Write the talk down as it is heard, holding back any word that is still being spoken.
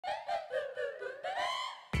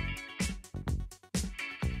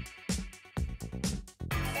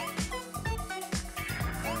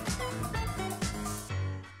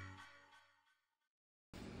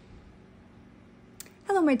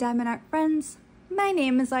Hello my diamond art friends, my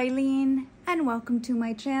name is Ilene and welcome to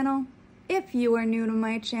my channel. If you are new to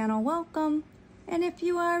my channel, welcome, and if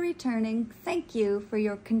you are returning, thank you for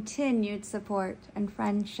your continued support and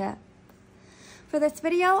friendship. For this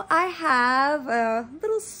video, I have a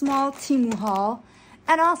little small Temu haul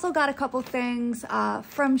and also got a couple things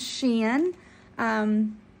from Shein.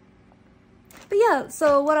 But yeah,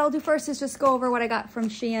 so what I'll do first is just go over what I got from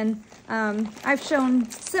Shein. I've shown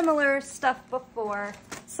similar stuff before,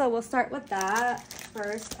 so we'll start with that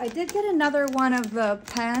first. I did get another one of the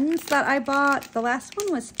pens that I bought. The last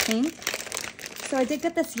one was pink, so I did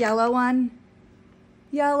get this yellow one.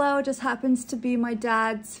 Yellow just happens to be my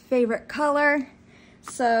dad's favorite color,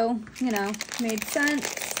 so, you know, made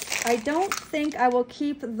sense. I don't think I will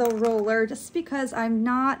keep the roller just because I'm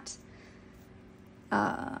not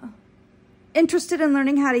interested in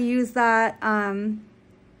learning how to use that.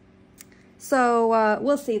 So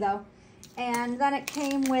we'll see though. And then it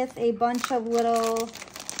came with a bunch of little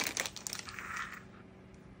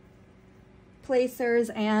placers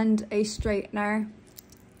and a straightener.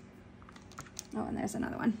 Oh, and there's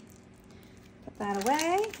another one. Put that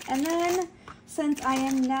away. And then since I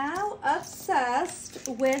am now obsessed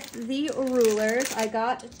with the rulers, I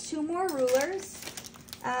got 2 more rulers,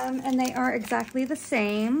 and they are exactly the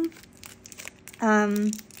same.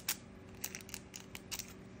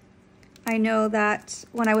 I know that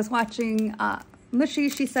when I was watching Mushy,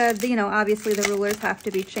 she said, you know, obviously the rulers have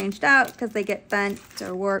to be changed out because they get bent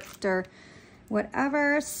or warped or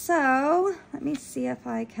whatever. So let me see if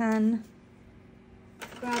I can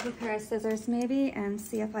grab a pair of scissors maybe and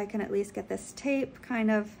see if I can at least get this tape kind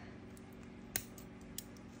of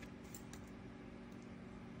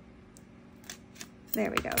there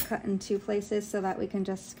we go, cut in 2 places so that we can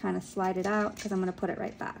just kind of slide it out because I'm going to put it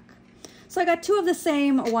right back. So I got 2 of the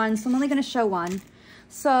same ones, so I'm only going to show one.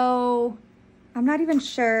 So I'm not even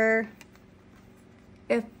sure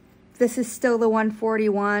if this is still the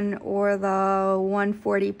 141 or the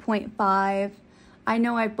 140.5. I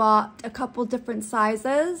know I bought a couple different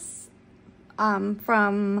sizes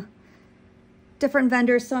from different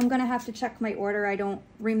vendors, so I'm gonna have to check my order. I don't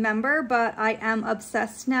remember, but I am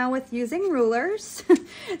obsessed now with using rulers.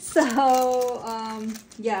 So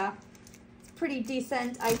yeah, it's pretty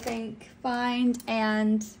decent, I think, find,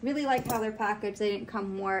 and really like how they're packaged. They didn't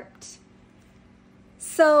come warped.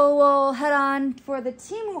 So we'll head on for the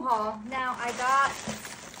Temu haul. Now I got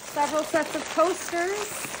several sets of coasters,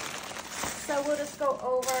 so we'll just go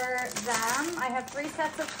over them. I have 3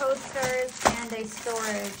 sets of coasters and a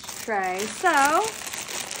storage tray. So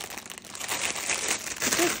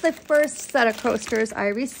this is the first set of coasters I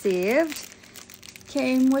received.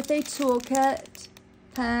 Came with a toolkit,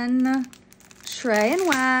 pen, tray and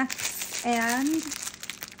wax, and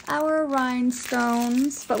our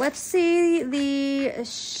rhinestones. But let's see the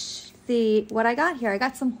what I got here. I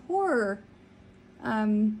got some horror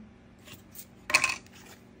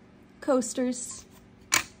coasters.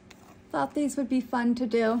 Thought these would be fun to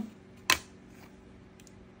do.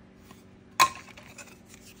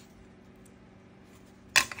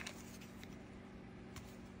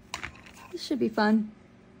 This should be fun.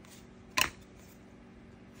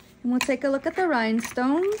 And we'll take a look at the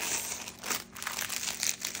rhinestones.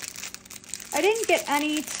 I didn't get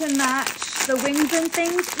any to match the Wings and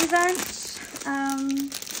Things event.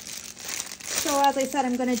 So as I said,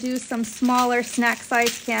 I'm going to do some smaller snack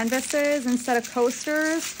size canvases instead of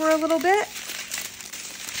coasters for a little bit.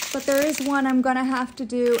 But there is one I'm going to have to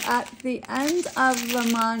do at the end of the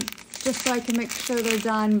month, just so I can make sure they're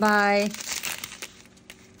done by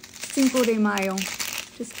Cinco de Mayo,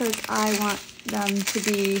 just because I want them to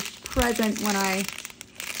be present when I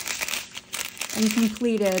am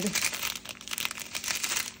completed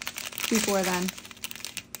before then.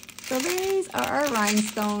 So these are our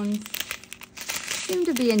rhinestones. Seem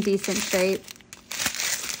to be in decent shape.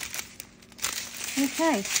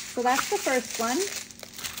 Okay, so that's the first one.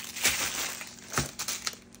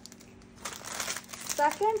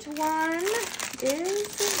 Second one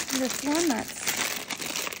is this one that's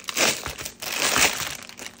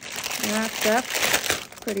wrapped up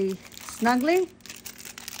pretty snugly.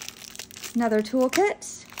 Another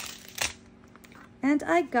toolkit. And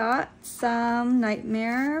I got some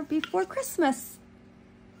Nightmare Before Christmas.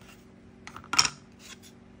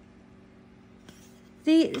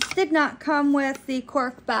 These did not come with the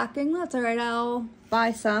cork backing. That's all right, I'll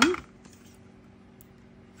buy some.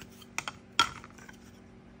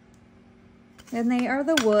 And they are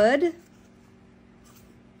the wood.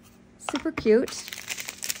 Super cute.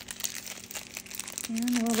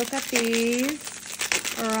 And we'll look at these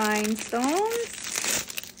rhinestones.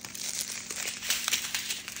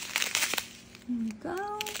 There we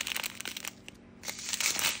go.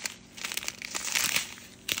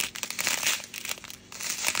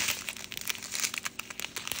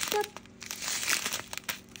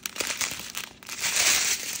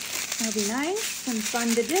 That'll be nice and fun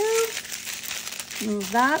to do.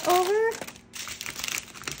 Move that over.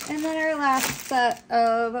 And then our last set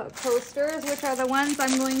of coasters, which are the ones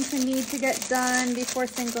I'm going to need to get done before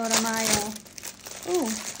Cinco de Mayo. Ooh,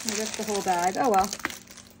 I ripped the whole bag. Oh well.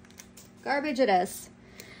 Garbage it is.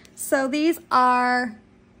 So these are,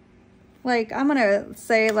 like, I'm gonna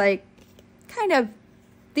say, like, kind of,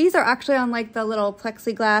 these are actually on like the little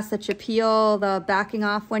plexiglass that you peel the backing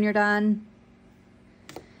off when you're done.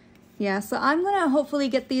 Yeah, so I'm gonna hopefully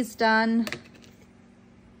get these done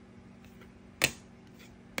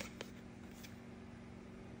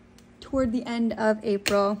toward the end of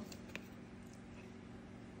April.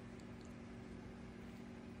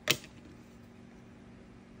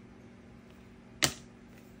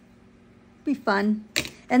 Be fun.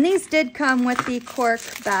 And these did come with the cork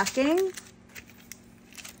backing.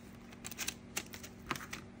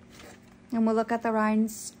 And we'll look at the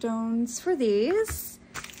rhinestones for these.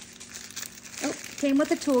 Oh, came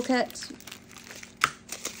with a toolkit.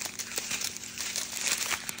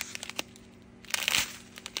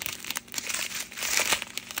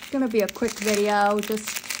 Gonna be a quick video,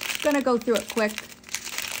 just gonna go through it quick.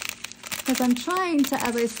 Because I'm trying to,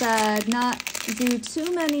 as I said, not do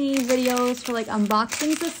too many videos for like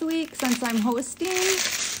unboxings this week since I'm hosting,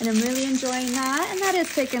 and I'm really enjoying that, and that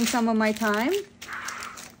is taking some of my time.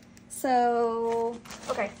 So,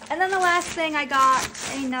 okay. And then the last thing, I got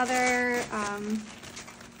another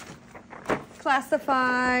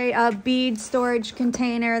Classify bead storage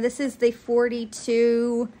container. This is the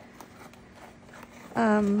 42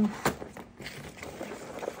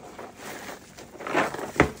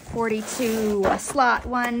 slot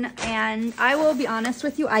one, and I will be honest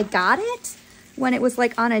with you, I got it when it was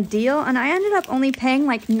like on a deal, and I ended up only paying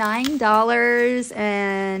like $9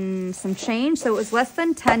 and some change, so it was less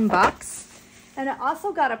than 10 bucks. And it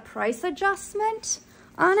also got a price adjustment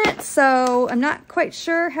on it, so I'm not quite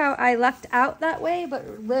sure how I lucked out that way,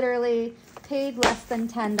 but literally paid less than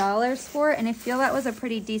 $10 for it, and I feel that was a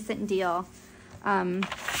pretty decent deal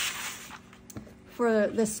for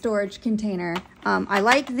the storage container. I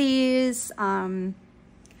like these.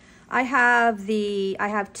 I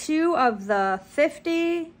have two of the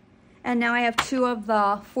 50, and now I have two of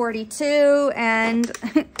the 42, and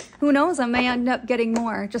who knows, I may end up getting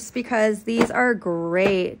more just because these are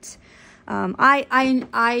great.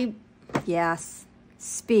 Yes,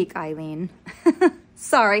 speak, Eileen.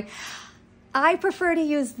 Sorry. I prefer to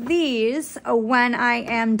use these when I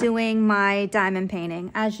am doing my diamond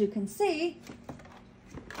painting. As you can see,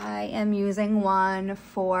 I am using one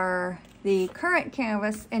for the current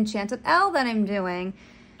canvas Enchanted L that I'm doing.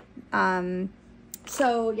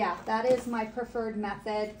 So yeah, that is my preferred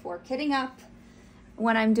method for kitting up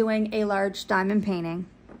when I'm doing a large diamond painting.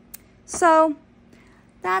 So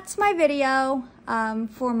that's my video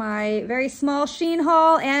for my very small Shein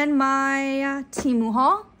haul and my Temu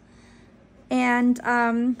haul. And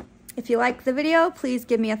if you like the video, please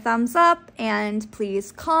give me a thumbs up and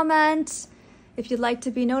please comment. If you'd like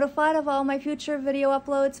to be notified of all my future video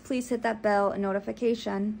uploads, please hit that bell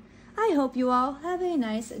notification. I hope you all have a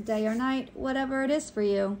nice day or night, whatever it is for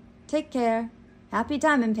you. Take care, happy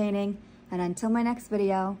diamond painting, and until my next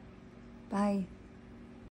video, bye.